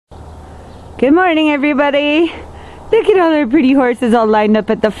Good morning, everybody. Look at all their pretty horses all lined up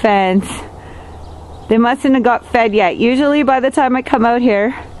at the fence. They mustn't have got fed yet. Usually by the time I come out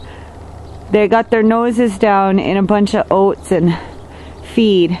here, they got their noses down in a bunch of oats and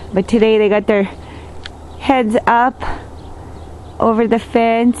feed. But today they got their heads up over the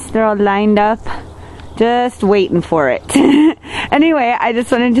fence. They're all lined up, just waiting for it. Anyway, I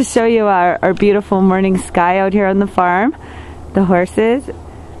just wanted to show you our beautiful morning sky out here on the farm. The horses.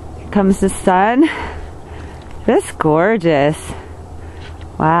 Here comes the sun. Just gorgeous.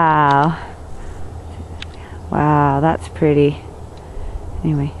 Wow. Wow, that's pretty.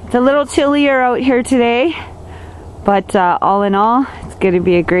 Anyway, it's a little chillier out here today, but all in all, it's going to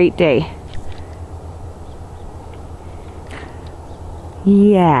be a great day.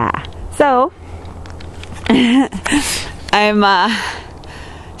 Yeah. So, I'm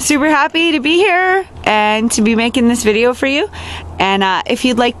super happy to be here and to be making this video for you. And if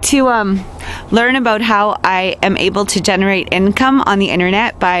you'd like to learn about how I am able to generate income on the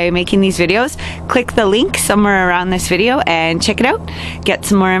internet by making these videos, click the link somewhere around this video and check it out. Get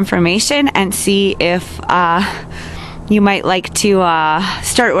some more information and see if you might like to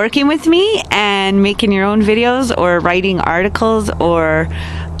start working with me and making your own videos or writing articles or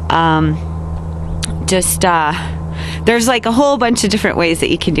there's like a whole bunch of different ways that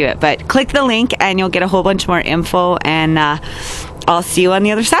you can do it. But click the link and you'll get a whole bunch more info, and I'll see you on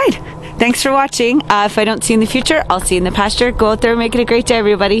the other side. Thanks for watching. If I don't see you in the future, I'll see you in the pasture. Go out there and make it a great day,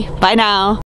 everybody. Bye now.